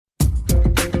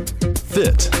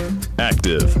Fit,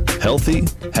 active, healthy,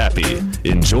 happy,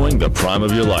 enjoying the prime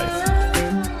of your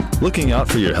life. Looking out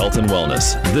for your health and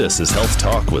wellness, this is Health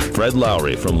Talk with Fred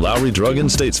Lowry from Lowry Drug in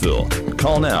Statesville.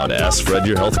 Call now to ask Fred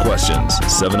your health questions.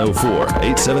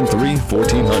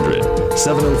 704-873-1400.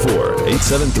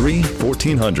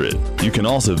 704-873-1400. You can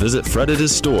also visit Fred at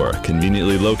his store,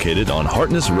 conveniently located on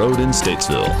Hartness Road in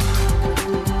Statesville.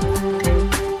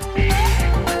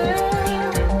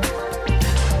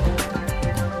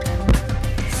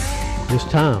 This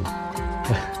time.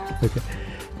 Okay.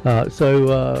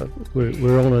 So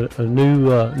we're on a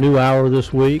new hour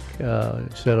this week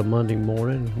instead of Monday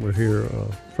morning. We're here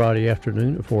Friday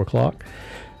afternoon at 4 o'clock.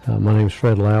 My name is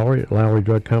Fred Lowry at Lowry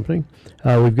Drug Company.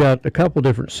 We've got a couple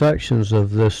different sections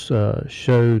of this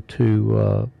show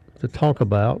to talk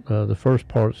about. The first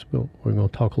part is we're going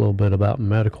to talk a little bit about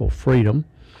medical freedom.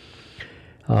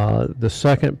 The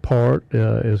second part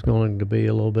is going to be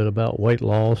a little bit about weight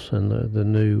loss and the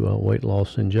new weight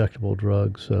loss injectable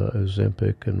drugs,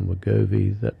 Ozempic and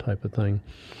Wegovy, that type of thing.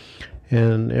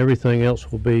 And everything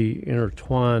else will be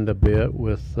intertwined a bit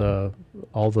with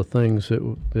all the things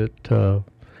that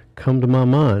come to my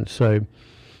mind. So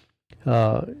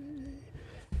coming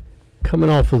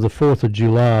off of the 4th of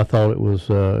July, I thought it was,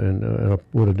 and I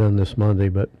would have done this Monday,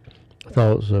 but I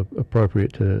thought it was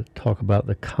appropriate to talk about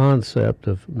the concept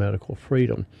of medical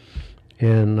freedom.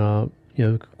 And, of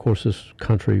course, this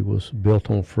country was built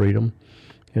on freedom,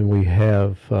 and we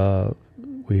have,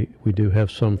 we do have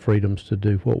some freedoms to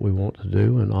do what we want to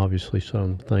do, and obviously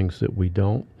some things that we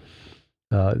don't,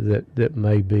 that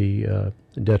may be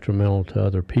detrimental to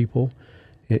other people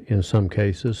in some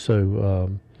cases. So,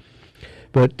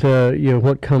 but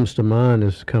what comes to mind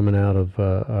is coming out of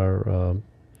our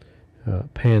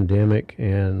pandemic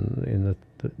and in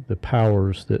the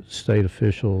powers that state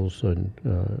officials and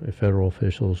federal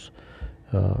officials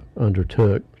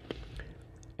undertook.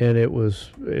 And it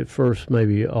was at first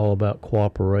maybe all about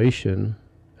cooperation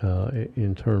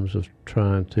in terms of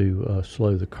trying to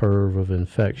slow the curve of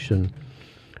infection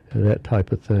and that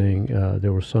type of thing.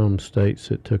 There were some states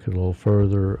that took it a little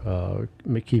further,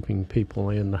 keeping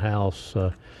people in the house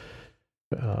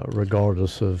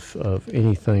regardless of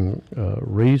anything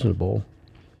reasonable.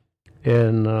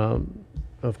 And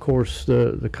of course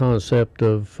the concept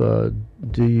of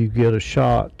do you get a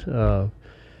shot, the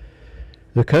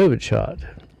COVID shot,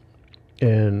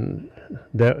 and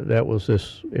that was,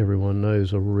 this everyone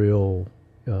knows, a real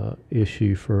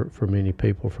issue for many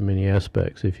people from many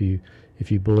aspects. If you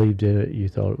believed in it, you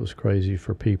thought it was crazy.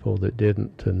 For people that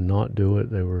didn't, to not do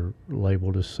it, they were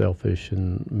labeled as selfish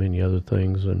and many other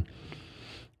things. And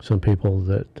some people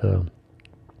that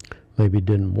maybe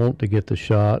didn't want to get the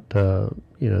shot, their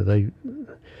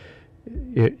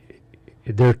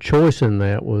choice in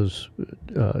that was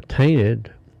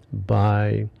tainted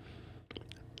by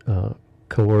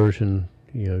coercion.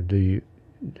 Do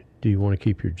you want to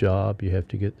keep your job? You have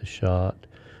to get the shot.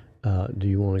 Do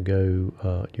you want to go?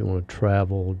 Do you want to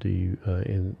travel? Do you?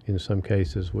 In some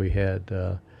cases, we had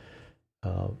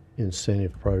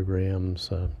incentive programs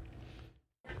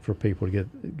for people to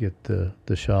get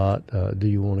the shot. Do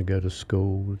you want to go to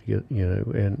school?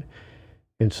 And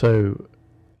so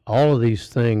all of these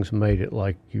things made it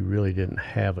like you really didn't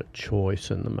have a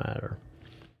choice in the matter.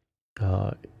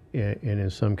 And in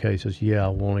some cases, I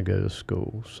want to go to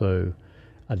school, so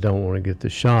I don't want to get the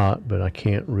shot, but I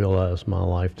can't realize my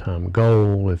lifetime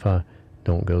goal if I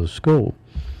don't go to school.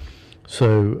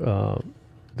 So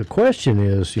the question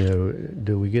is,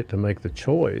 do we get to make the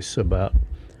choice about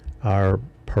our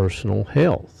personal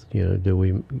health? Do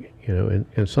we,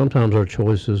 and sometimes our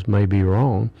choices may be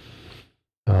wrong,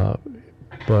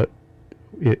 but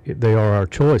they are our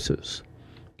choices,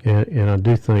 and I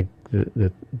do think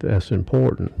that's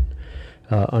important.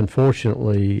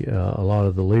 Unfortunately, a lot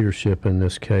of the leadership in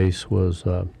this case was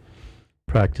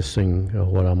practicing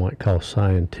what I might call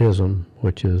scientism,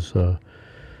 which is the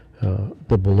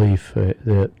belief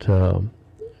that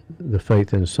the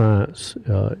faith in science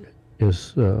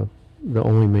is the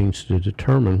only means to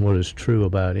determine what is true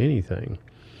about anything,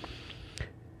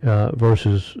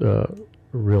 versus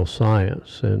real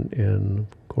science. And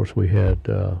of course we had,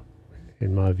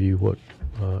 in my view, what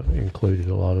included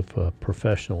a lot of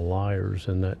professional liars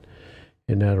in that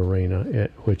arena,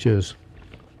 which is,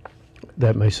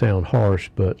 that may sound harsh,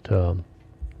 but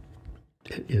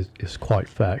it's quite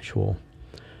factual.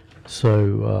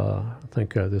 So I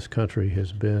think this country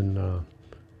has been.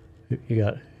 You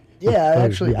got. Yeah,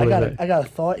 actually, I got a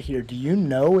thought here. Do you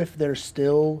know if they're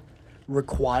still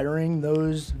requiring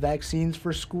those vaccines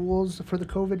for schools for the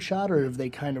COVID shot, or have they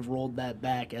kind of rolled that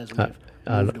back as we've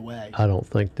moved away? I don't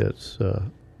think that's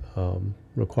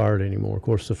required anymore. Of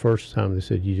course, the first time they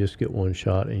said you just get one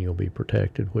shot and you'll be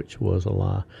protected, which was a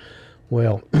lie.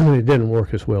 Well, it didn't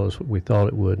work as well as we thought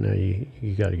it would. Now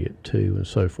you got to get 2 and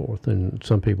so forth, and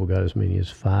some people got as many as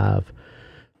 5,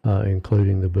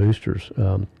 including the boosters.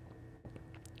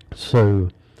 So,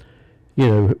 you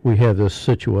know, we have this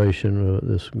situation,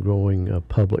 this growing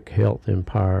public health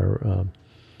empire,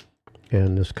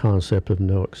 and this concept of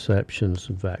no exceptions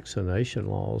vaccination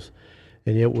laws,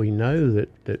 and yet we know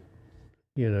that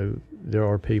you know, there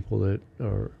are people that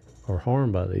are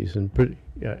harmed by these. And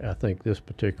I think this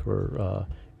particular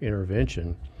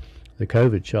intervention, the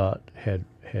COVID shot, had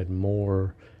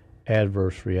more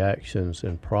adverse reactions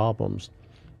and problems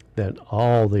than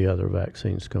all the other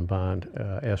vaccines combined,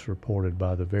 as reported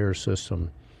by the VAERS system,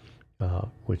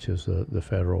 which is the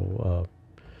federal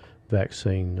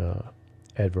vaccine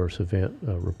adverse event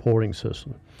reporting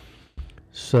system.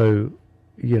 So,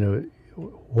 you know,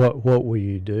 what will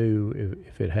you do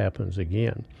if it happens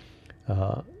again?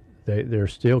 They're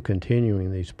still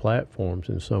continuing these platforms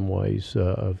in some ways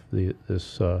of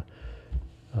this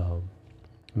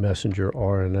messenger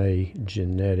RNA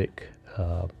genetic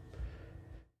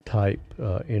type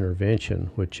intervention,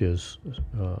 which is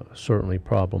certainly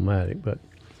problematic. But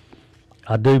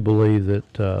I do believe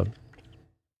that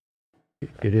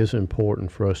it is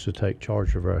important for us to take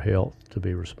charge of our health, to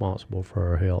be responsible for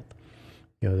our health.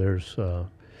 You know, there's,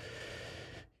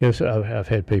 I've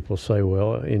had people say,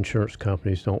 well, insurance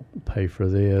companies don't pay for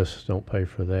this, don't pay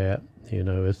for that. You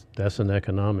know, that's an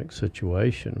economic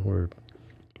situation where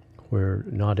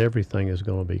not everything is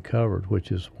going to be covered,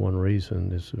 which is one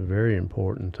reason it's very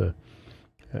important to,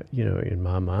 you know, in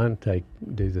my mind,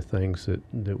 do the things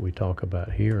that we talk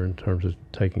about here in terms of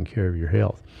taking care of your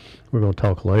health. We're going to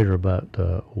talk later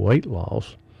about weight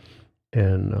loss,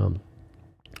 and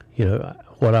you know,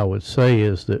 what I would say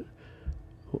is that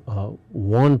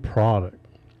one product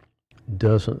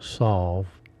doesn't solve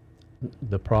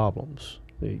the problems.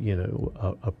 You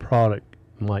know, a product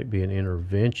might be an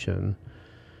intervention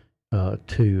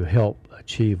to help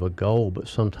achieve a goal, but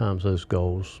sometimes those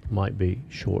goals might be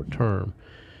short term.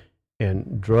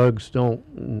 And drugs don't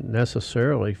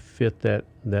necessarily fit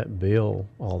that bill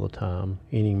all the time,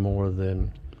 any more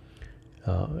than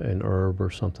an herb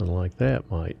or something like that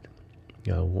might.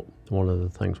 One of the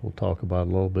things we'll talk about a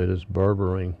little bit is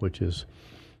berberine, which is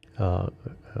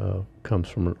comes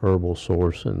from an herbal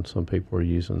source, and some people are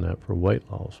using that for weight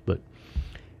loss. But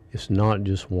it's not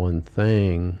just one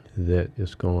thing that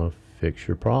is going to fix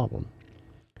your problem.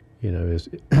 You know,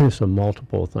 it's a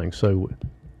multiple thing. So,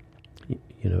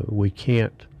 you know, we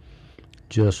can't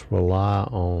just rely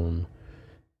on,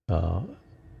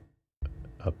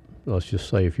 let's just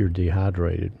say if you're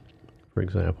dehydrated, for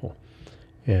example,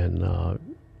 and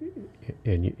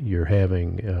you're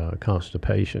having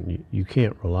constipation, you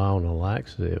can't rely on a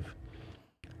laxative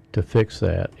to fix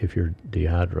that if you're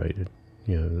dehydrated.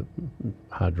 You know,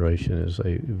 hydration is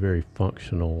a very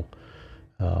functional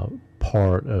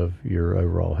part of your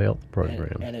overall health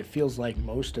program. And it feels like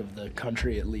most of the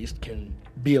country, at least, can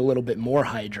be a little bit more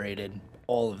hydrated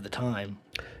all of the time.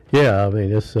 Yeah, I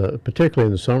mean, it's particularly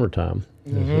in the summertime.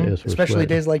 Mm-hmm. Especially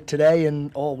days like today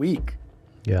and all week.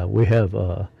 Yeah, we have,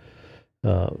 of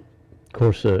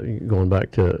course, going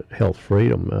back to health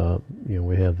freedom, you know,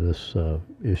 we have this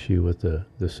issue with the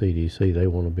CDC. They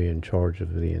want to be in charge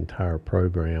of the entire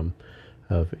program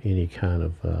of any kind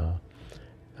of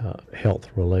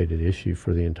health-related issue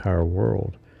for the entire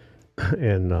world,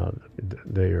 and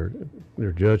their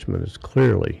judgment is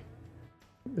clearly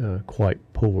quite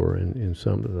poor in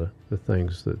some of the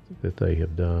things that they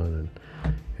have done,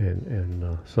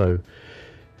 and so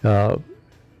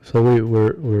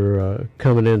we're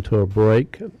coming into a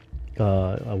break.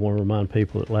 I want to remind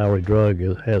people that Lowry Drug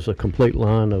has a complete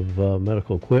line of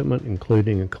medical equipment,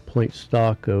 including a complete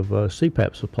stock of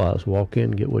CPAP supplies. Walk in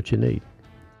and get what you need.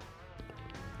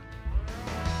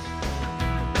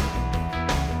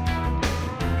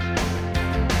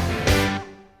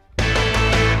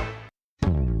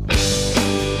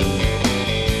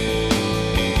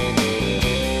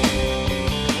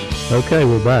 Okay,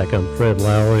 we're back. I'm Fred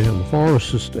Lowry. I'm a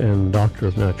pharmacist and doctor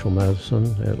of natural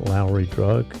medicine at Lowry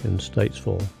Drug in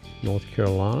Statesville, North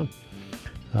Carolina.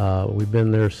 We've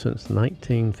been there since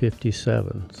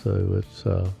 1957, so it's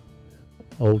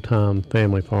old-time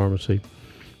family pharmacy.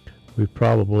 We've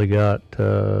probably got,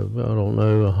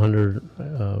 100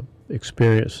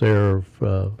 experience there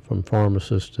from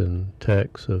pharmacists and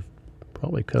techs of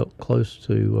probably close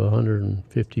to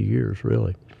 150 years,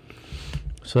 really.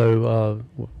 So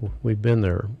we've been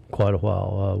there quite a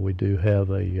while. We do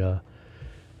have a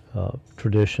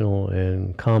traditional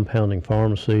and compounding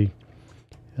pharmacy.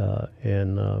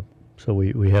 So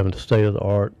we have a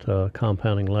state-of-the-art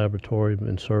compounding laboratory,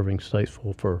 been serving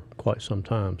Statesville for quite some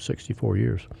time, 64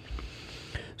 years.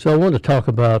 So I wanted to talk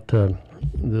about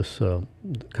this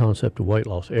concept of weight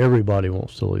loss. Everybody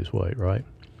wants to lose weight, right?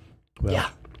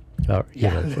 Well,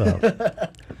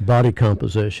 body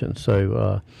composition.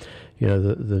 So,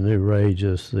 the new rage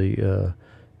is the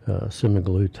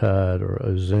semaglutide or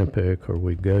Ozempic or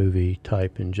Wegovy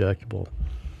type injectable.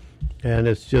 And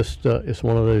it's just, it's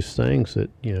one of those things that,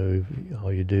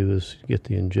 all you do is get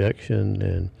the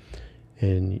injection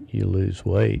and you lose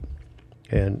weight.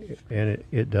 And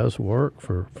it does work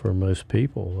for most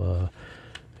people.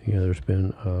 There's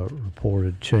been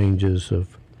reported changes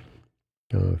of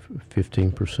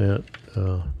 15%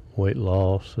 weight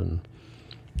loss and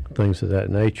things of that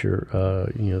nature.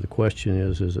 The question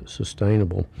is it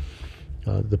sustainable?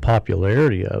 The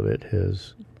popularity of it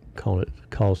has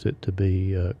caused it to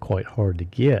be quite hard to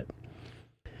get.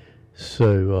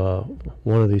 So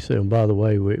one of these things. And by the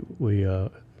way, we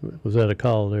was that a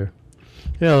call there?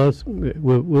 Yeah,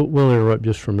 we'll interrupt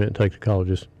just for a minute and take the call.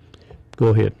 Just go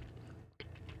ahead.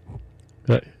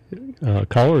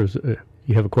 Caller,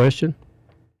 you have a question?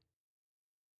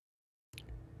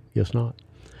 Guess not.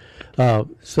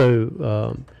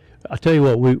 So I tell you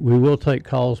what, we will take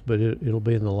calls, but it'll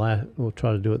be in the last. We'll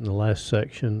try to do it in the last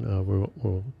section.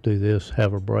 We'll do this,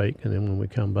 have a break, and then when we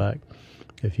come back,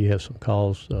 if you have some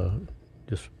calls,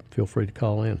 just feel free to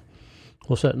call in.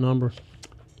 What's that number?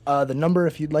 The number,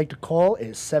 if you'd like to call,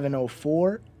 is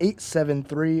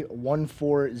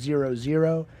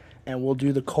 704-873-1400, and we'll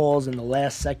do the calls in the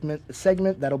last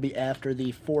segment. That'll be after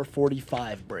the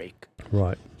 4:45 break.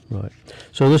 Right.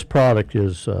 So this product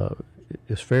is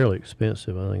fairly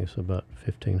expensive. I think it's about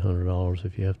 $1,500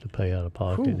 if you have to pay out of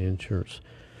pocket in insurance,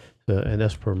 and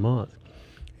that's per month.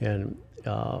 And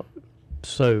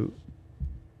so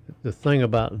the thing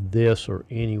about this or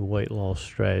any weight loss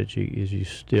strategy is you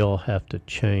still have to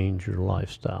change your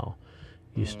lifestyle.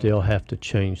 You still have to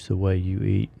change the way you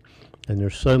eat. And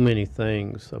there's so many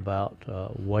things about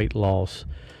weight loss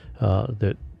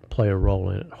that play a role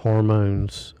in it.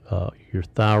 Hormones, your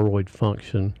thyroid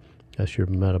function, that's your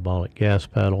metabolic gas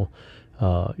pedal,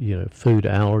 food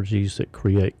allergies that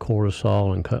create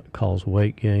cortisol and cause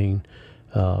weight gain,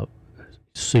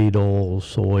 seed oil,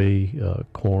 soy,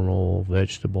 corn oil,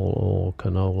 vegetable oil,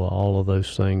 canola, all of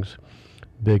those things,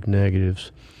 big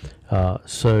negatives. It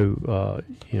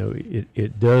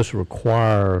does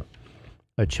require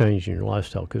a change in your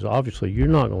lifestyle, because obviously you're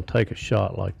not going to take a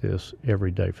shot like this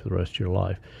every day for the rest of your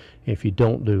life. If you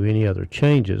don't do any other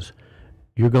changes,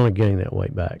 you're going to gain that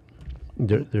weight back.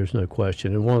 There's no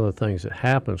question. And one of the things that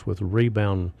happens with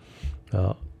rebound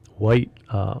weight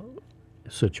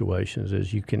situations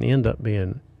is you can end up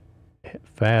being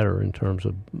fatter in terms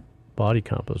of body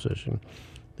composition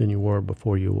than you were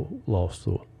before you lost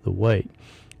the weight.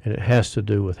 And it has to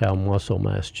do with how muscle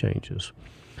mass changes.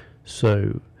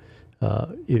 So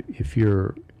if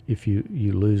you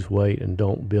lose weight and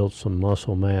don't build some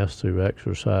muscle mass through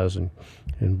exercise and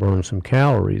burn some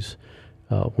calories,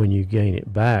 when you gain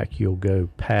it back, you'll go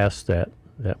past that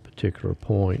particular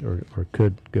point or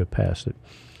could go past it.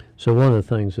 So one of the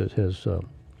things that has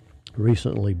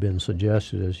recently been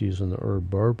suggested is using the herb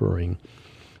berberine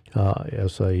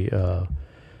as a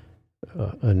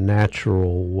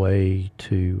natural way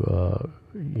to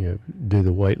do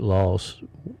the weight loss,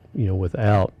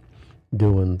 without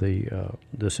doing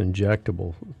this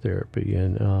injectable therapy.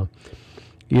 And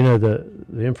the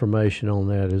information on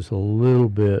that is a little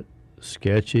bit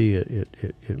sketchy.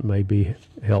 It may be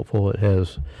helpful. It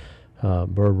has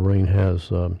berberine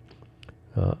has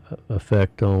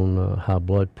effect on high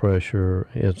blood pressure,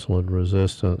 insulin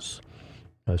resistance.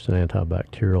 It's an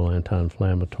antibacterial,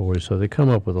 anti-inflammatory. So they come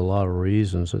up with a lot of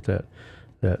reasons that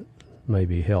may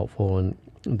be helpful. And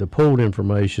the pooled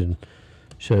information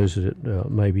shows that it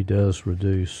maybe does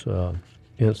reduce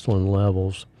insulin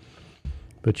levels.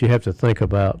 But you have to think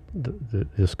about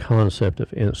this concept of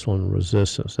insulin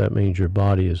resistance. That means your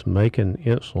body is making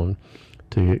insulin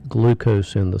to get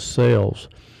glucose in the cells,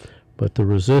 but the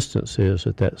resistance is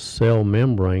that cell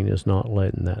membrane is not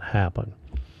letting that happen.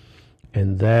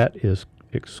 And that is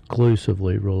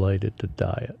exclusively related to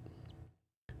diet,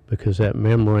 because that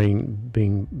membrane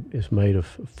is made of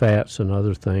fats and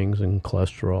other things and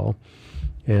cholesterol.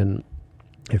 And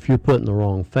if you're putting the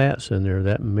wrong fats in there,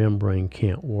 that membrane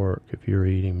can't work. If you're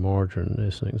eating margarine,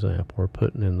 as an example, or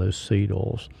putting in those seed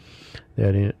oils,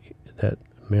 that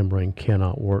membrane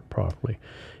cannot work properly.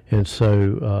 And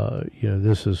so,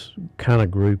 this is kind of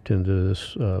grouped into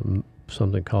this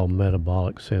something called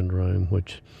metabolic syndrome,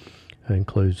 which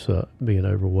includes being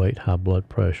overweight, high blood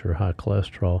pressure, high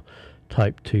cholesterol,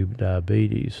 type 2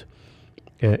 diabetes.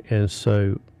 And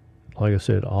so, like I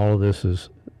said, all of this is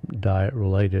diet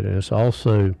related. And it's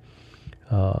also,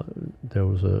 there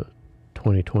was a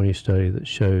 2020 study that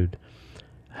showed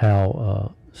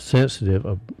how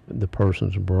sensitive the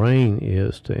person's brain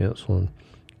is to insulin.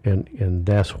 And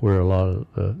that's where a lot of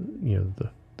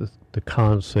the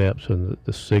concepts and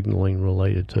the signaling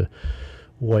related to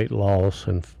weight loss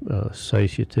and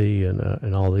satiety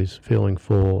and all these feeling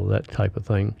full, that type of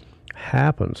thing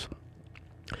happens.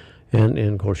 And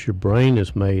of course your brain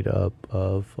is made up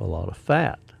of a lot of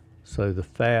fat. So the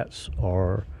fats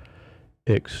are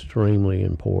extremely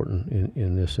important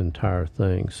in this entire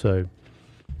thing. So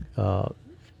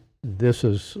this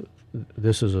is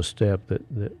a step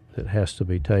that has to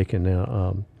be taken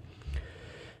now.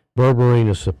 Berberine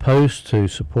is supposed to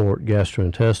support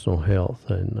gastrointestinal health,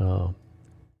 and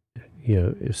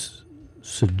it's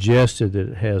suggested that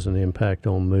it has an impact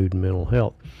on mood and mental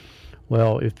health.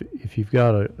 Well, if you've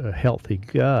got a healthy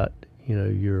gut,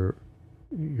 your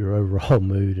overall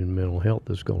mood and mental health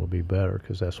is going to be better,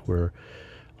 because that's where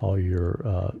all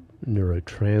your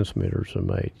neurotransmitters are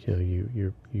made.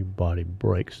 Your body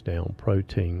breaks down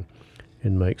protein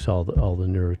and makes all the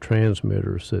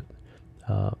neurotransmitters that.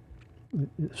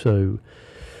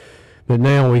 But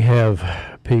now we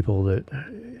have people that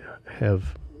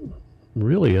have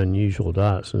really unusual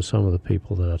diets, and some of the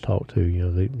people that I talk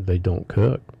to, they don't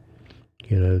cook.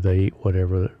 They eat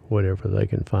whatever they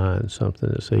can find, something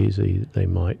that's easy. They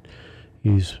might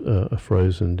use a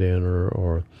frozen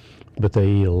dinner, but they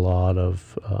eat a lot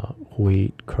of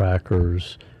wheat,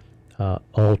 crackers,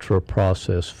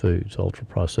 ultra-processed foods.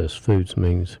 Ultra-processed foods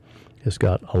means it's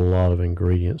got a lot of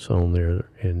ingredients on there,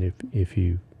 and if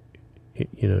you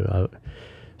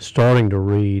starting to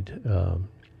read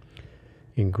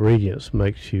ingredients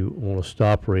makes you want to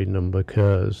stop reading them,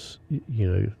 because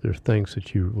there's things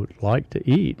that you would like to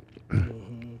eat,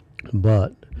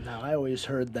 but now I always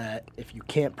heard that if you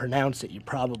can't pronounce it, you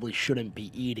probably shouldn't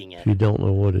be eating it. If you don't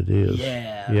know what it is,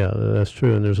 yeah, that's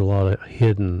true, and there's a lot of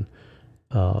hidden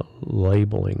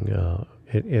labeling.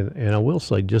 And I will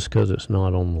say, just because it's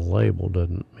not on the label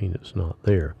doesn't mean it's not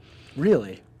there.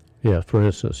 Really? Yeah. For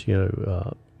instance,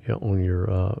 on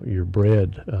your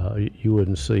bread, you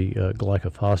wouldn't see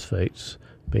glycophosphates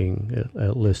being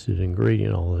a listed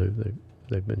ingredient, although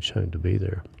they've been shown to be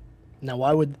there.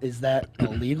 Now, is that a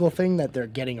legal thing that they're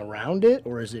getting around it,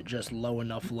 or is it just low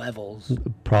enough levels?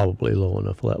 Probably low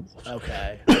enough levels.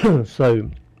 Okay. So,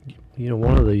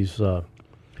 one of these,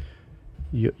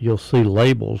 you'll see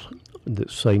labels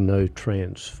that say no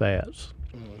trans fats.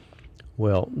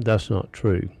 Well, that's not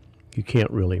true. You can't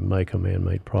really make a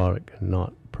man-made product and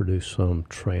not produce some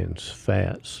trans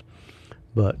fats.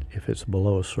 But if it's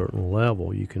below a certain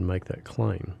level, you can make that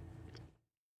claim.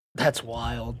 That's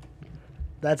wild.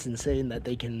 That's insane that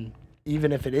they can,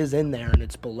 even if it is in there and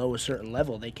it's below a certain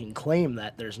level, they can claim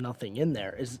that there's nothing in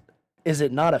there. Is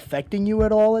it not affecting you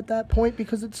at all at that point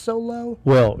because it's so low?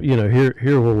 Well,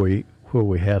 here where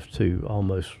we have to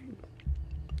almost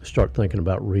start thinking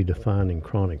about redefining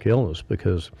chronic illness,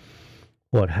 because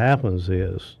what happens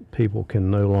is people can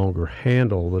no longer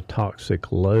handle the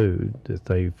toxic load that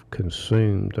they've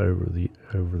consumed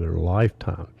over their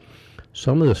lifetime.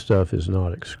 Some of the stuff is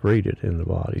not excreted in the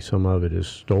body. Some of it is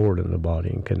stored in the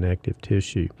body in connective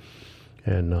tissue.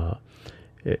 And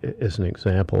as an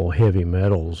example, heavy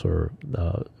metals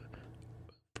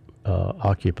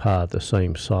occupy the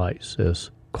same sites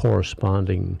as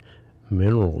corresponding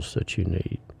minerals that you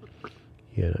need.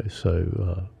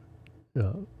 So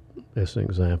as an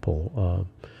example,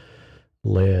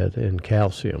 lead and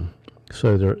calcium.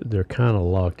 So they're kind of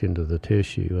locked into the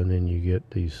tissue, and then you get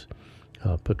these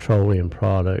petroleum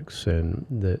products, and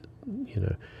that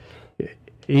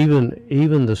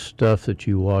even the stuff that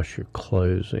you wash your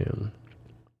clothes in.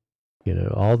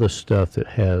 All the stuff that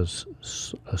has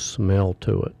a smell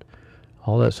to it,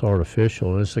 all that's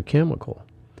artificial, and it's a chemical.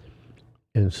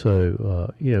 And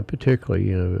so,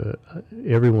 particularly,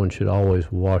 everyone should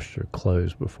always wash their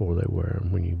clothes before they wear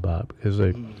them when you buy it, because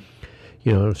they,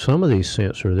 some of these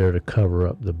scents are there to cover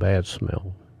up the bad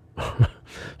smell.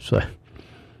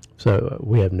 So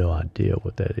we have no idea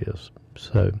what that is.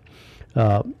 So,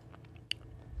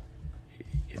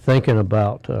 thinking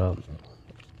about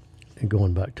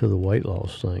going back to the weight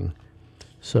loss thing,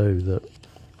 so the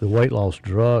weight loss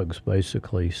drugs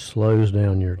basically slows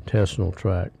down your intestinal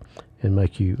tract and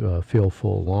make you feel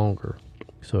full longer.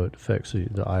 So it affects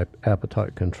the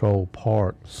appetite control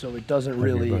part. So it doesn't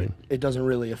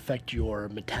really affect your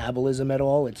metabolism at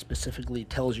all. It specifically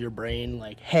tells your brain,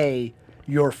 like, hey,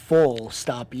 you're full,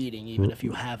 stop eating, even if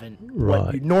you haven't Right.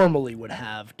 what you normally would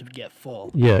have to get full.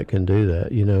 Yeah, it can do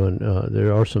that, and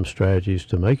there are some strategies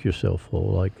to make yourself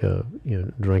full, like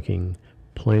drinking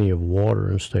plenty of water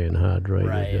and staying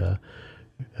hydrated.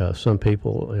 Right. Some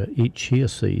people eat chia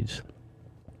seeds,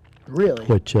 Really?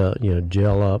 which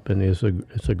gel up, and it's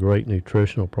a great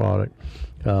nutritional product.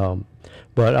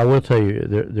 But I will tell you,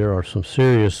 there are some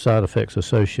serious side effects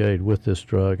associated with this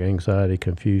drug: anxiety,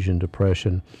 confusion,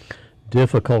 depression,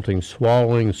 difficulty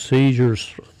swallowing,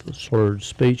 seizures, slurred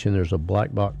speech, and there's a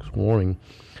black box warning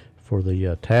for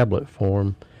the tablet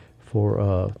form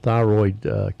for thyroid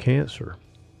cancer.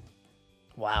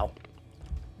 Wow.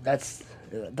 That's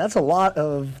a lot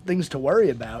of things to worry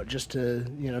about just to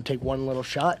take one little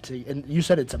shot. And you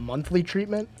said it's a monthly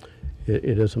treatment?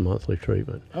 It is a monthly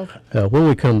treatment. Okay. When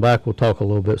we come back, we'll talk a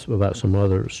little bit about some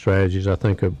other strategies I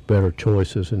think are better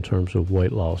choices in terms of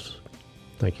weight loss.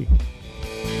 Thank you.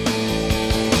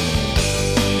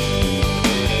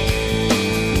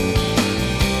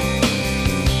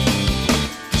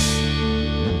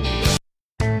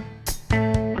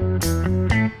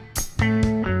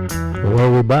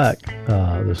 Well, we're back.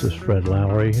 This is Fred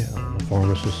Lowry. I'm a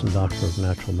pharmacist and doctor of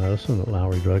natural medicine at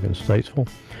Lowry Drug in Statesville.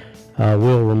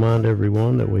 We'll remind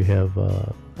everyone that we have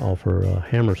offer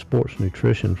Hammer Sports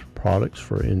Nutrition products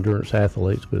for endurance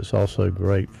athletes, but it's also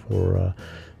great for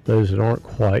those that aren't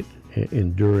quite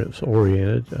endurance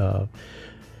oriented.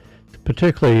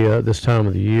 Particularly this time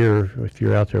of the year, if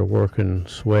you're out there working,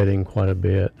 sweating quite a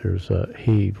bit, there's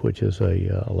Heave, which is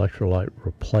a electrolyte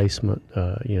replacement.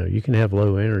 You can have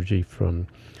low energy from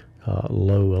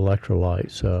low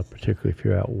electrolytes, particularly if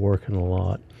you're out working a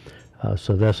lot.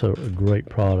 So that's a great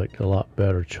product, a lot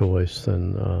better choice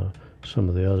than some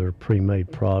of the other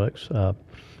pre-made products.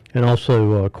 And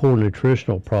also core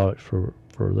nutritional products for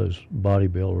those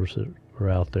bodybuilders that are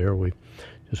out there. We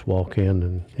just walk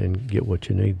in and get what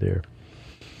you need there.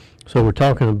 So we're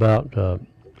talking about a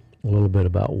little bit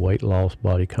about weight loss,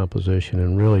 body composition,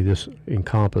 and really this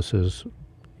encompasses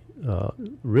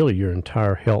really your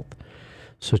entire health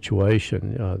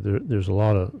situation. There's a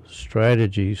lot of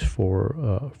strategies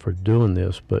for doing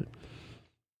this, but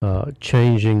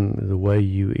changing the way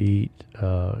you eat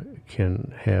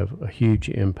can have a huge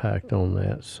impact on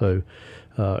that. So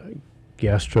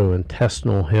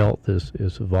gastrointestinal health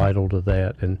is vital to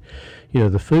that. And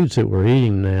the foods that we're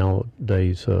eating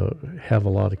nowadays have a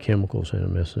lot of chemicals in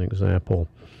them. As an example,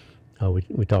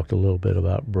 we talked a little bit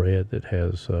about bread that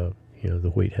has the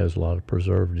wheat has a lot of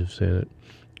preservatives in it.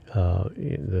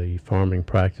 The farming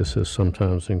practices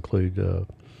sometimes include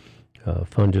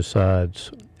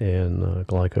fungicides and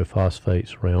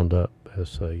glycophosphates, Roundup,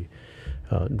 as a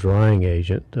drying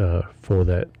agent for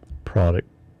that product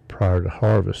prior to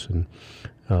harvest. And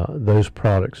those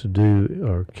products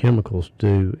or chemicals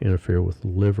do interfere with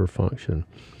liver function.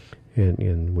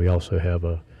 And we also have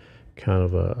a kind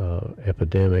of a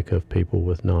epidemic of people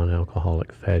with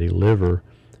non-alcoholic fatty liver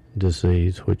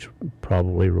disease, which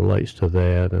probably relates to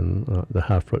that and the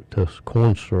high fructose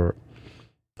corn syrup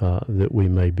that we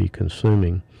may be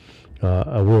consuming.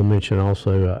 I will mention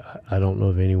also, I don't know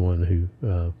of anyone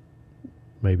who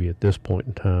maybe at this point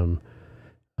in time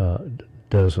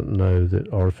doesn't know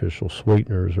that artificial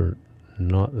sweeteners are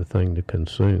not the thing to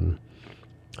consume.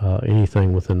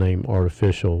 Anything with the name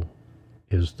artificial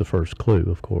is the first clue,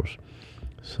 of course.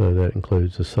 So that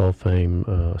includes the sulfame,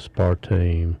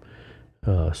 aspartame,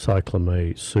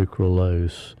 cyclamate,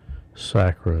 sucralose,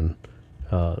 saccharin.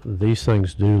 These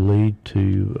things do lead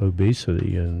to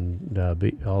obesity and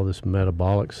all this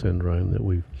metabolic syndrome that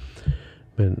we've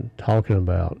been talking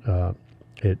about.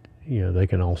 They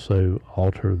can also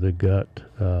alter the gut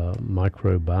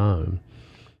microbiome,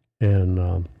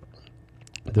 and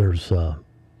there's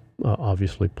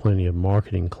obviously plenty of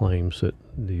marketing claims that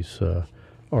these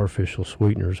artificial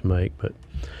sweeteners make, but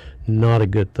not a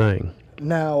good thing.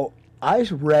 Now, I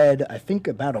read, I think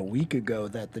about a week ago,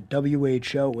 that the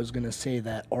WHO was going to say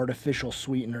that artificial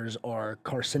sweeteners are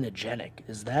carcinogenic.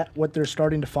 Is that what they're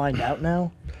starting to find out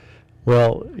now?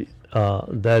 Well,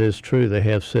 that is true. They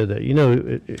have said that.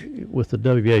 With the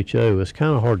WHO, it's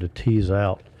kind of hard to tease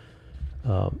out.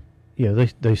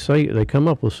 They say they come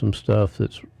up with some stuff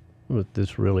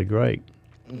that's really great,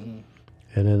 mm-hmm.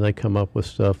 and then they come up with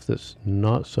stuff that's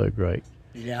not so great.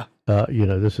 Yeah.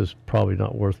 This is probably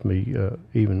not worth me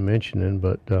even mentioning,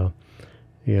 but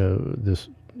this,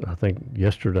 I think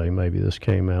yesterday maybe this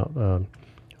came out on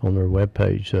their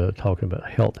webpage talking about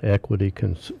health equity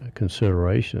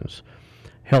considerations.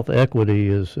 Health equity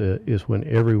is when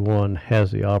everyone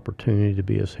has the opportunity to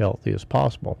be as healthy as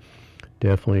possible.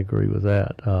 Definitely agree with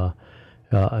that.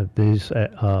 These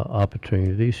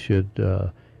opportunities should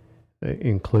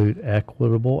include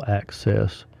equitable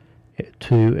access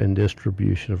to and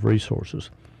distribution of resources.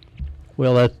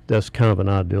 Well, that's kind of an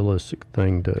idealistic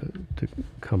thing to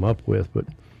come up with, but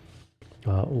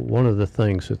one of the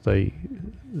things that they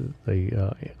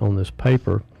on this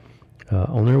paper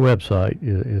on their website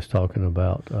is talking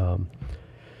about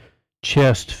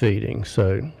chest feeding.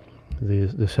 So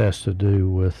this has to do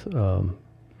with a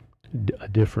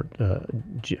different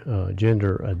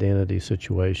gender identity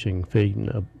situation, feeding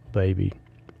a baby,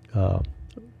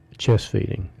 chest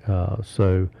feeding.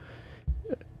 So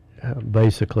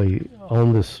basically,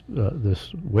 on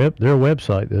their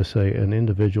website, they say an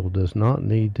individual does not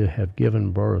need to have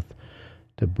given birth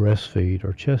to breastfeed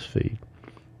or chest feed.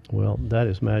 Well, that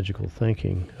is magical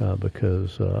thinking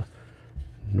because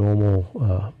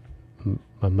normal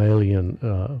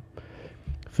mammalian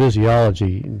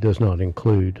physiology does not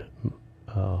include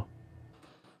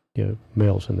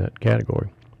males in that category.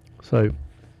 So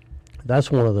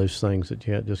that's one of those things that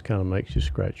just kind of makes you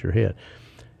scratch your head.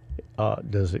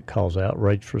 Does it cause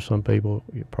outrage for some people?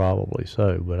 Yeah, probably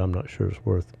so, but I'm not sure it's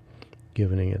worth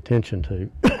giving any attention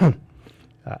to.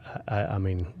 I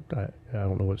mean, I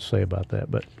don't know what to say about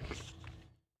that, but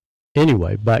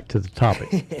anyway, back to the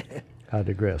topic. I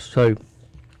digress. So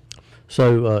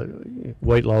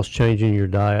weight loss, changing your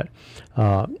diet.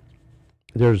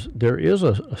 There is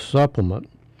a supplement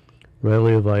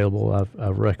readily available.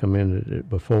 I've recommended it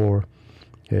before.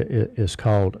 It's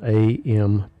called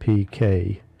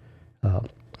AMPK,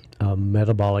 a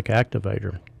metabolic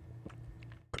activator,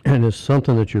 and it's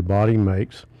something that your body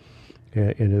makes.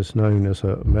 It is known as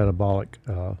a metabolic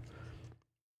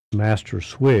master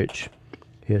switch.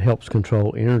 It helps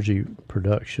control energy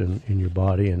production in your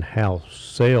body and how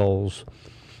cells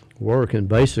work. And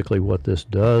basically what this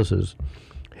does is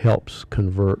helps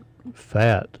convert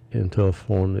fat into a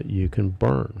form that you can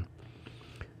burn.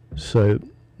 So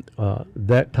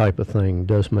that type of thing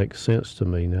does make sense to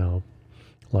me. Now,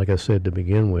 like I said to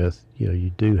begin with,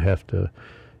 you do have to,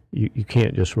 you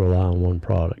can't just rely on one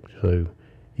product. So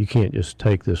you can't just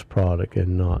take this product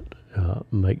and not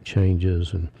make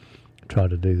changes and try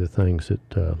to do the things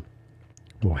that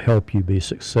will help you be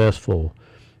successful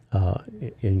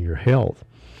in your health.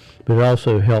 But it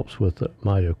also helps with the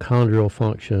mitochondrial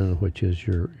function, which is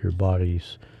your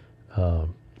body's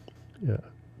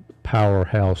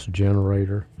powerhouse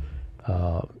generator.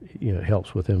 It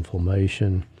helps with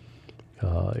inflammation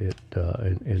and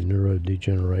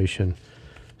neurodegeneration.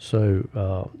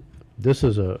 So this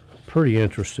is a pretty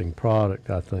interesting product,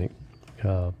 I think.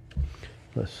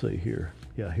 Let's see here.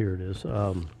 Yeah, here it is.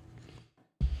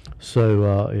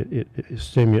 It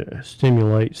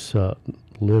stimulates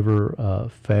liver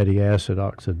fatty acid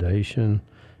oxidation,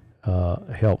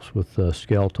 helps with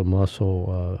skeletal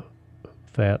muscle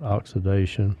fat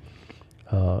oxidation,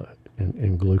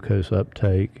 and glucose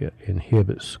uptake,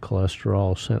 inhibits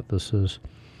cholesterol synthesis.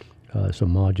 It's a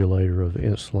modulator of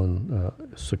insulin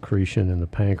secretion in the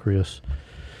pancreas.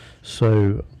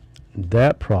 So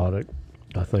that product,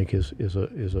 I think, is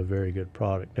a very good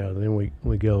product. Now then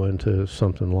we go into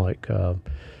something like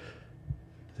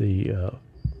the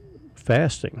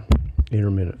fasting,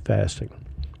 intermittent fasting,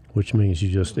 which means you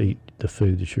just eat the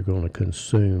food that you're going to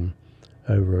consume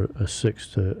over a 6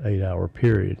 to 8 hour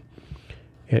period,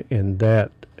 and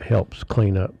that helps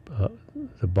clean up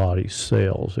the body's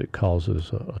cells. It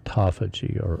causes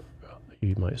autophagy, or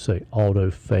you might say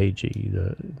autophagy,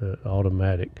 the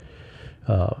automatic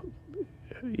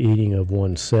eating of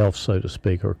oneself, so to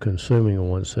speak, or consuming of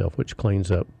oneself, which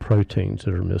cleans up proteins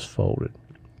that are misfolded.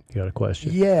 You got a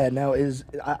question? Yeah, now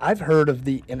I've heard of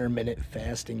the intermittent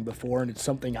fasting before, and it's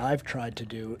something I've tried to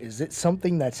do. Is it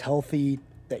something that's healthy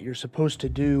that you're supposed to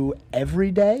do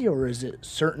every day, or is it a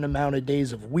certain amount of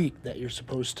days of week that you're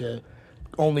supposed to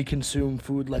only consume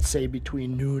food, let's say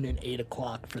between noon and 8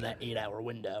 o'clock for that 8 hour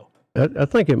window? I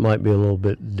think it might be a little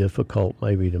bit difficult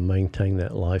maybe to maintain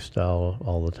that lifestyle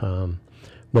all the time.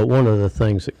 But one of the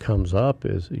things that comes up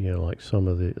is, like some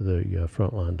of the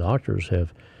frontline doctors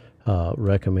have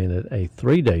recommended a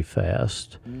 3-day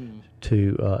fast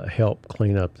to help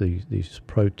clean up these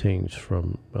proteins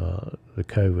from the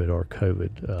COVID or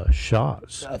COVID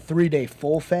shots. A 3-day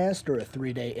full fast or a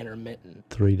 3-day intermittent?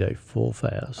 3-day full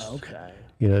fast. Okay.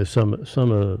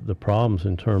 Some of the problems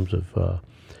in terms of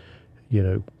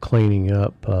cleaning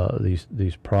up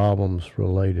these problems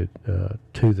related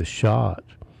to the shot.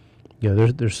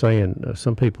 They're saying,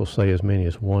 some people say as many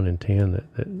as 1 in 10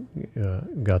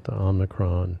 that got the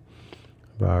Omicron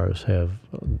virus have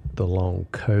the long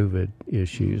COVID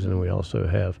issues, and we also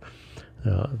have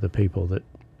the people that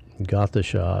got the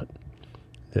shot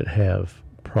that have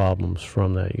problems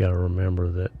from that. You got to remember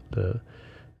that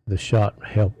the shot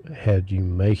had you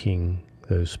making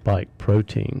those spike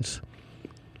proteins.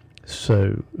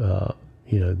 So,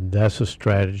 that's a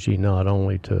strategy not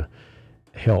only to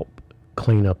help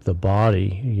clean up the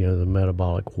body, the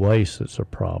metabolic waste that's a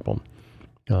problem,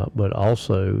 but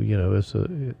also,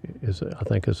 I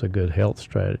think it's a good health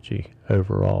strategy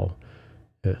overall.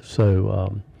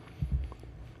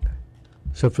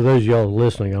 So for those of y'all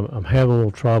listening, I'm having a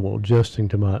little trouble adjusting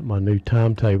to my new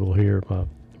timetable here.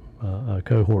 My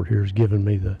cohort here has given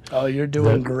me the. Oh, you're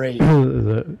doing great.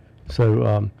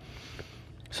 So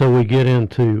we get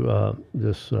into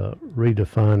this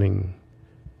redefining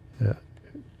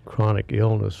chronic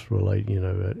illness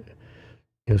related.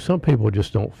 Some people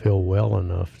just don't feel well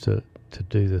enough to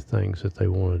do the things that they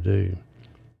want to do.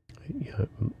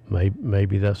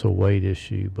 Maybe that's a weight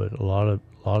issue, but a lot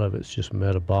of it's just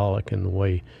metabolic and the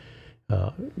way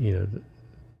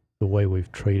the way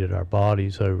we've treated our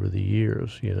bodies over the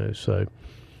years. So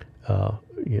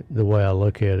the way I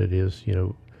look at it is,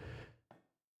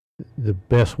 the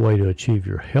best way to achieve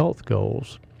your health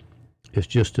goals is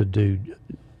just to do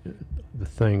a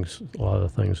lot of the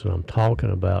things that I'm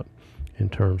talking about in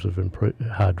terms of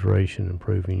hydration,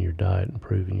 improving your diet,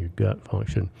 improving your gut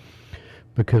function.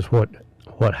 Because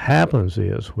what happens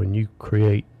is when you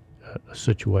create a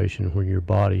situation where your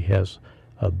body has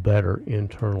a better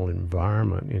internal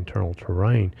environment, internal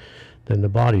terrain, then the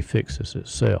body fixes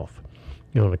itself.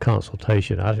 In a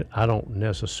consultation, I don't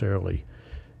necessarily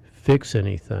fix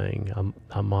anything.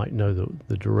 I might know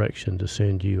the direction to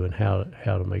send you and how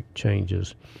to make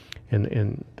changes,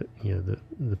 and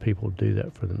the people do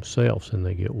that for themselves and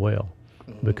they get well,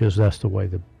 because that's the way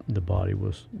the body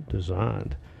was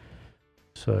designed.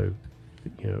 So,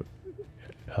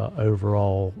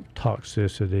 overall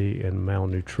toxicity and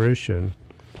malnutrition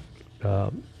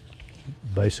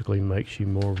basically makes you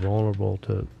more vulnerable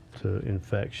to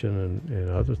infection and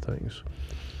other things.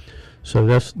 So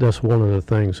that's one of the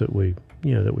things that we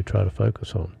try to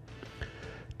focus on.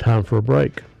 Time for a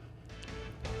break.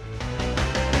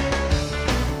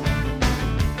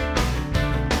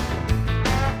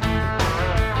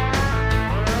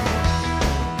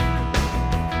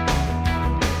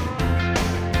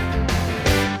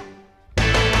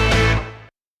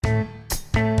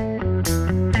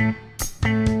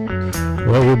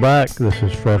 Well, we're back. This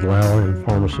is Fred Lowry, I'm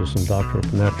pharmacist and doctor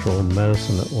of natural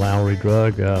medicine at Lowry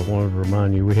Drug. I wanted to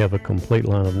remind you we have a complete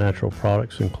line of natural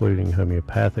products, including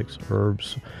homeopathics,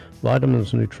 herbs,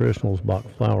 vitamins, nutritionals, Bach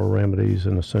flower remedies,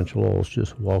 and essential oils.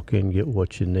 Just walk in, get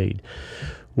what you need.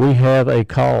 We have a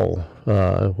call,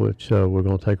 which we're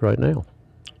going to take right now.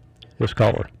 This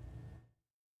caller.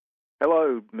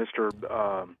 Hello, Mr.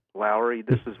 Lowry.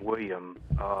 This is William.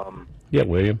 Yeah,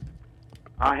 William.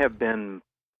 I have been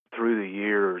through the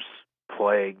years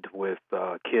plagued with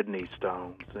kidney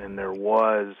stones, and there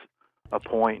was a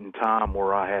point in time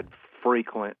where I had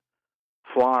frequent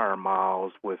flyer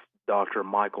miles with Dr.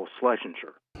 Michael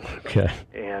Schlesinger. Okay.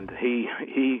 And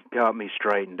he got me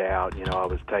straightened out. I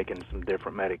was taking some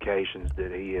different medications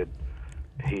that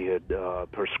he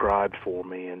had prescribed for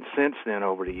me, and since then,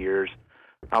 over the years,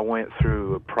 I went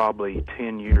through a probably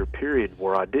 10-year period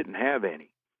where I didn't have any.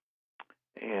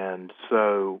 And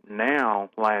so now,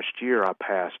 last year I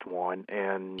passed one,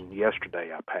 and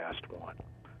yesterday I passed one.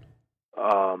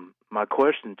 My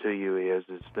question to you is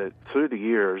that through the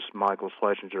years, Michael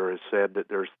Schlesinger has said that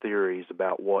there's theories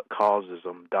about what causes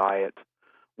them: diet,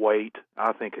 weight.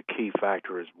 I think a key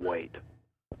factor is weight.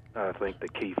 I think the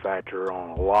key factor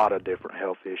on a lot of different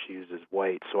health issues is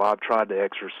weight. So I've tried to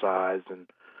exercise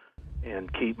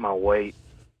and keep my weight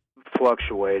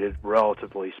fluctuated,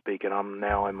 relatively speaking. I'm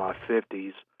now in my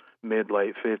 50s,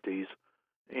 mid-late 50s,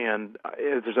 and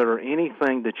is there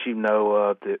anything that you know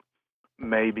of that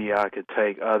maybe I could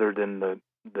take other than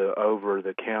the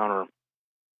over-the-counter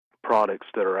products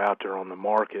that are out there on the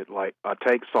market? Like, I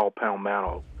take salt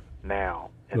palmetto now,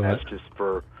 and right. That's just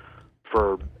for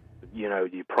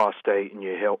your prostate and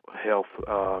your health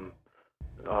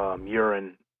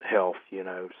urine health,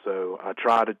 so I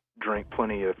try to drink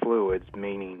plenty of fluids,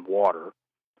 meaning water.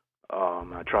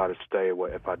 I try to stay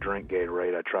away. If I drink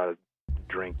Gatorade, I try to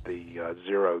drink the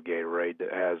zero Gatorade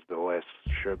that has the less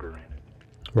sugar in it.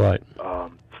 Right.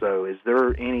 So is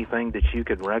there anything that you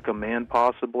could recommend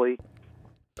possibly?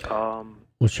 Well,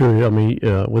 sure. I mean,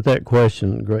 with that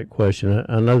question, great question.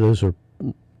 I know those are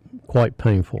quite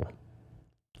painful.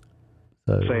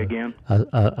 So, Say again?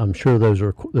 I'm sure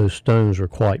those stones are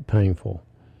quite painful.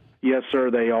 Yes, sir,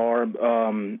 they are.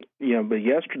 But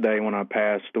yesterday when I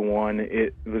passed the one,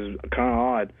 it was kind of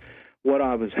odd. What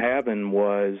I was having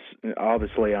was,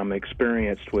 obviously I'm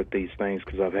experienced with these things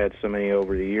because I've had so many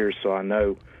over the years, so I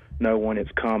know, know when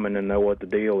it's coming and know what the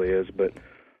deal is. But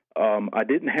I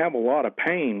didn't have a lot of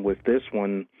pain with this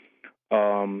one.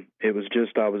 It was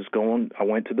just I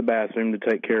went to the bathroom to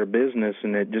take care of business,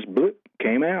 and it just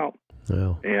came out.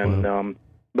 Oh, and wow.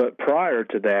 But prior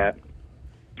to that,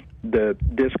 the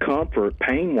discomfort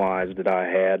pain-wise that I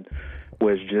had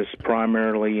was just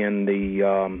primarily in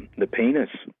the penis.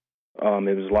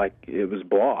 It was like it was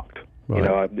blocked. Right. You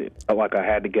know, it felt like I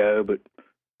had to go but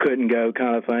couldn't go,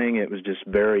 kind of thing. It was just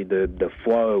the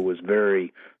flow was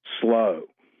very slow.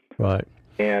 Right.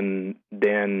 And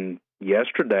then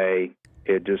yesterday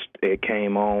it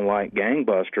came on like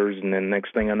gangbusters, and then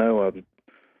next thing I know,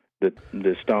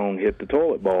 the stone hit the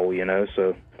toilet bowl. You know,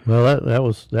 so. Well,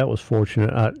 that was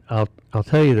fortunate. I'll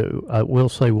tell you that I will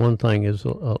say one thing is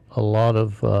a lot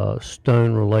of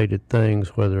stone related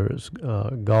things, whether it's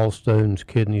gallstones,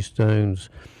 kidney stones,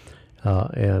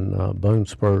 and bone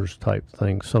spurs type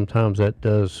things. Sometimes that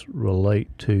does relate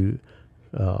to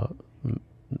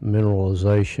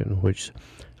mineralization, which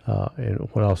and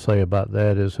what I'll say about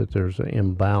that is that there's an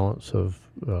imbalance of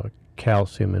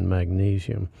calcium and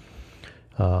magnesium.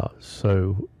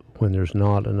 So when there's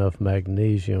not enough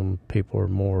magnesium, people are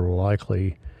more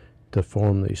likely to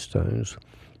form these stones.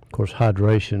 Of course,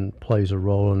 hydration plays a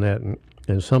role in that,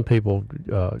 and some people,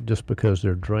 just because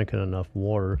they're drinking enough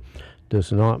water,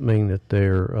 does not mean that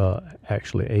they're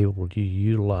actually able to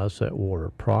utilize that water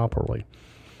properly.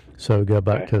 So go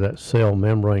back to that cell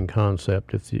membrane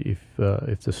concept. If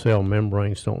the cell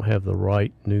membranes don't have the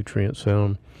right nutrients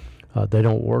in them, they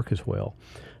don't work as well.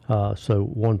 So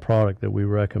one product that we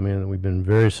recommend that we've been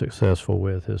very successful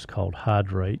with is called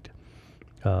Hydrate,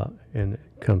 and it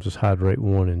comes as Hydrate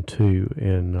 1 and 2,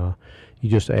 and you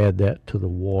just add that to the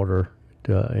water,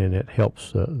 and it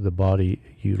helps the body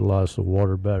utilize the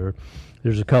water better.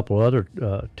 There's a couple other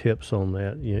tips on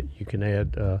that. You can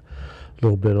add a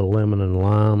little bit of lemon and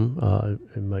lime.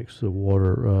 It makes the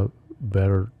water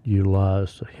better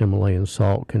utilized. Himalayan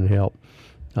salt can help.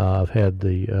 I've had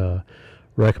the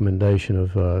recommendation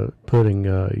of putting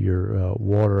your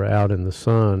water out in the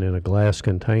sun in a glass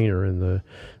container, and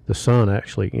the sun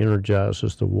actually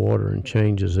energizes the water and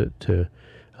changes it to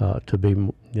be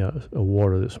a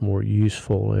water that's more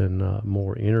useful and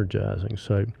more energizing.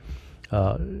 So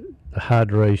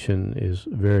hydration is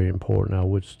very important. I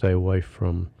would stay away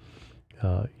from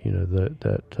that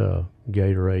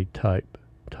Gatorade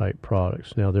type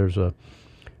products. Now there's a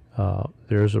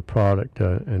product,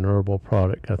 an herbal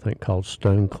product, I think, called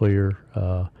Stone Clear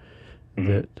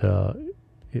that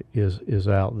is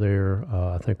out there.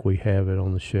 I think we have it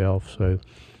on the shelf, so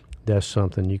that's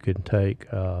something you can take.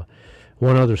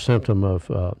 One other symptom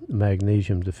of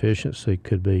magnesium deficiency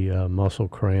could be muscle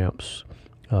cramps,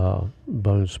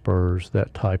 bone spurs,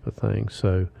 that type of thing.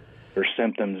 So, there's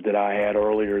symptoms that I had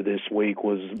earlier this week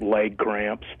was leg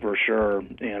cramps for sure,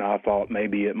 and I thought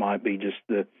maybe it might be just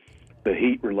the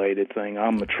heat-related thing.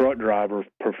 I'm a truck driver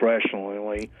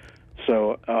professionally,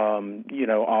 so,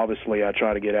 obviously I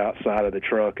try to get outside of the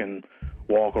truck and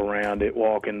walk around it,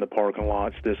 walk in the parking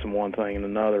lots, this and one thing and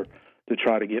another, to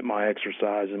try to get my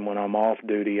exercise. And when I'm off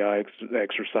duty, I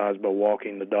exercise by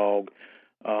walking the dog.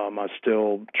 I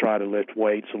still try to lift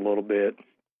weights a little bit.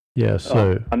 Yeah,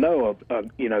 so I know,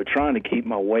 trying to keep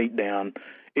my weight down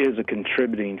is a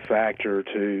contributing factor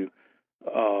to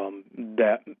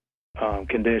that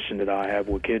condition that I have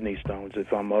with kidney stones.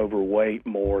 If I'm overweight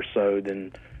more so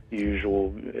than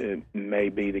usual, it may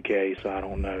be the case. I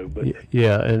don't know. But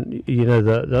yeah, and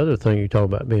the other thing you talk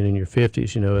about being in your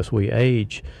 50s, as we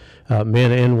age,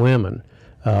 men and women,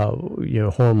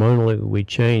 hormonally we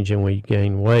change and we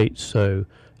gain weight. So,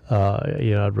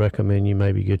 I'd recommend you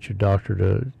maybe get your doctor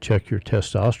to check your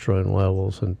testosterone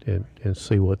levels and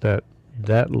see what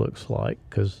that looks like,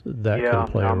 because that can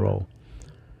play a role.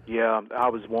 Yeah, I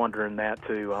was wondering that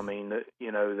too. I mean,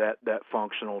 that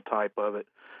functional type of it.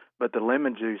 But the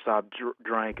lemon juice I've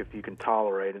drank, if you can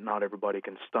tolerate it. Not everybody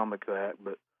can stomach that,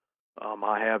 but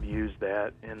I have used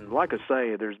that. And like I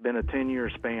say, there's been a 10-year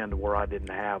span to where I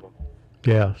didn't have them.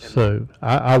 Yeah, so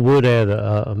I would add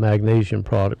a magnesium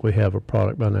product. We have a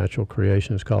product by Natural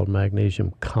Creations called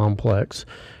Magnesium Complex,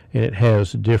 and it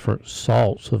has different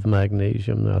salts of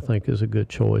magnesium that I think is a good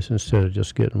choice instead of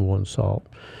just getting one salt.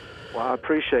 Well, I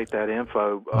appreciate that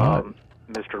info,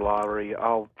 Mr. Lowry.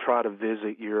 I'll try to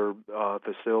visit your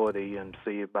facility and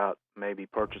see about maybe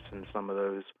purchasing some of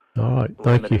those. All right,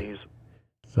 thank you.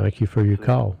 Thank you for your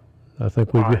call. I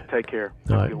think we've. All right, take care.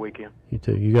 Have a good weekend. You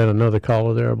too. You got another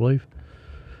caller there, I believe.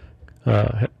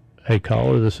 Hey,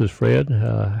 caller, this is Fred.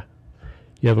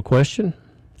 You have a question?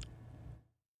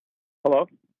 Hello.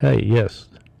 Hey, yes.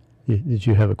 Did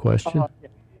you have a question?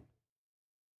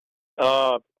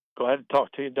 Glad to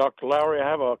talk to you, Dr. Lowry. I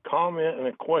have a comment and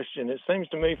a question. It seems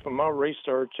to me from my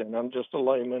research, and I'm just a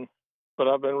layman, but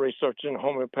I've been researching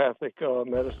homeopathic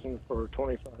medicine for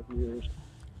 25 years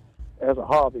as a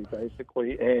hobby,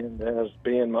 basically, and as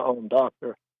being my own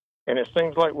doctor. And it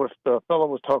seems like what the fellow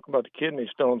was talking about the kidney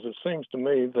stones, it seems to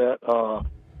me that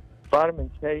vitamin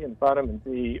K and vitamin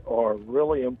D are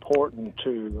really important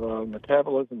to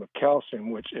metabolism of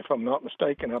calcium, which, if I'm not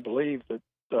mistaken, I believe that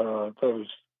those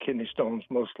kidney stones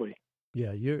mostly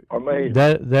are made.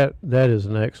 That is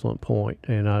an excellent point,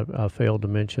 and I failed to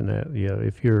mention that. Yeah,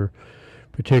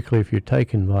 particularly if you're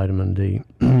taking vitamin D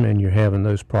and you're having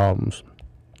those problems,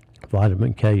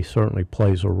 vitamin K certainly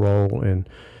plays a role in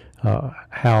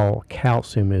how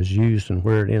calcium is used and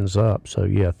where it ends up. So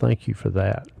yeah, thank you for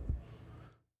that.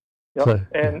 Yep. So,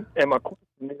 and my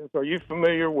question is, are you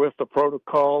familiar with the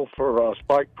protocol for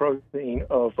spike protein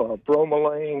of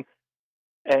bromelain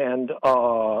and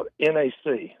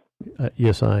NAC?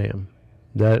 Yes, I am.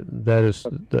 That is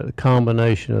the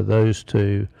combination of those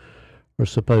two are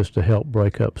supposed to help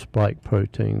break up spike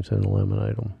proteins and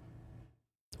eliminate them,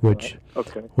 which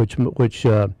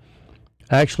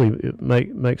actually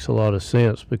makes a lot of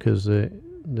sense because the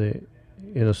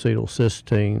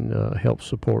N-acetylcysteine helps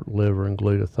support liver and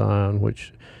glutathione,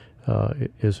 which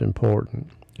is important,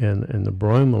 and the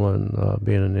bromelain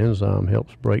being an enzyme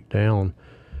helps break down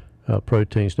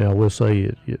proteins. Now, we'll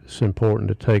say it's important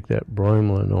to take that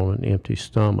bromelain on an empty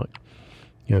stomach.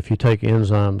 You know, if you take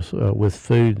enzymes with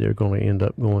food, they're going to end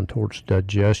up going towards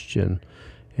digestion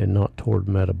and not toward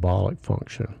metabolic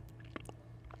function.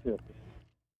 Yeah.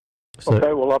 So,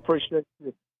 okay, well, I appreciate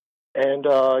you. And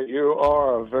you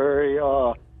are very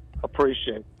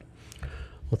appreciated.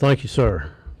 Well, thank you,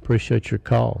 sir. Appreciate your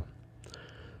call.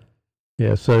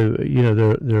 Yeah, so, you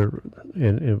know,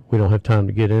 and we don't have time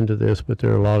to get into this, but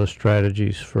there are a lot of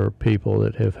strategies for people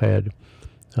that have had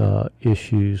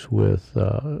issues with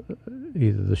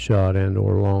either the shot and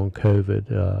or long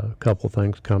COVID. A couple of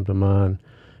things come to mind.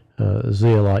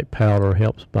 Zeolite powder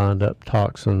helps bind up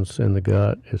toxins in the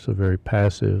gut. It's a very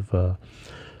passive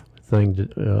thing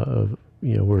to,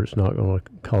 where it's not going to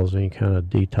cause any kind of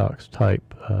detox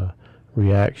type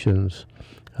reactions.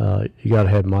 You got to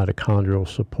have mitochondrial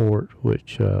support,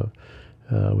 which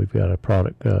we've got a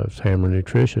product, it's Hammer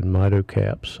Nutrition,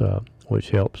 MitoCaps, which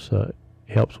helps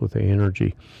with the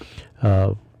energy.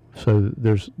 So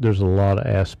there's a lot of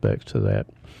aspects to that.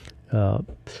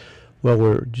 Well,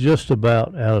 we're just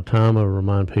about out of time. I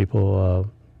remind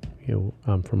people,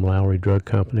 I'm from Lowry Drug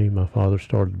Company. My father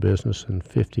started the business in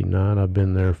 '59. I've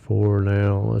been there for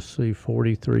now,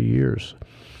 43 years.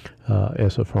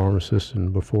 As a pharmacist,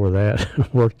 and before that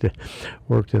worked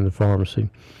in the pharmacy.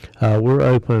 We're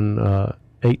open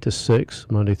 8 to 6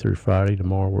 Monday through Friday.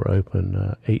 Tomorrow we're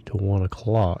open 8 to 1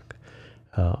 o'clock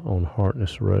on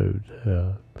Hartness Road.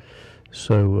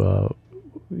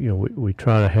 We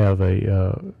try to have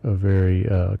a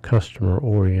very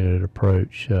customer-oriented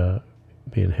approach,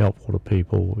 being helpful to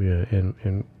people.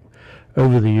 And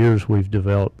over the years we've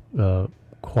developed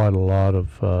quite a lot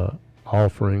of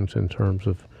offerings in terms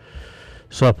of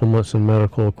supplements and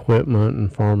medical equipment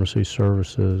and pharmacy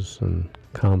services and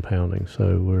compounding.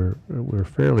 So we're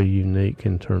fairly unique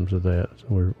in terms of that.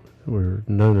 We're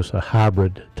known as a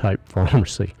hybrid type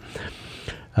pharmacy.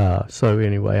 So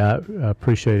anyway, I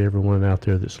appreciate everyone out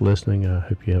there that's listening. I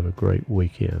hope you have a great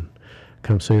weekend.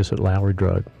 Come see us at Lowry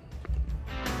Drug.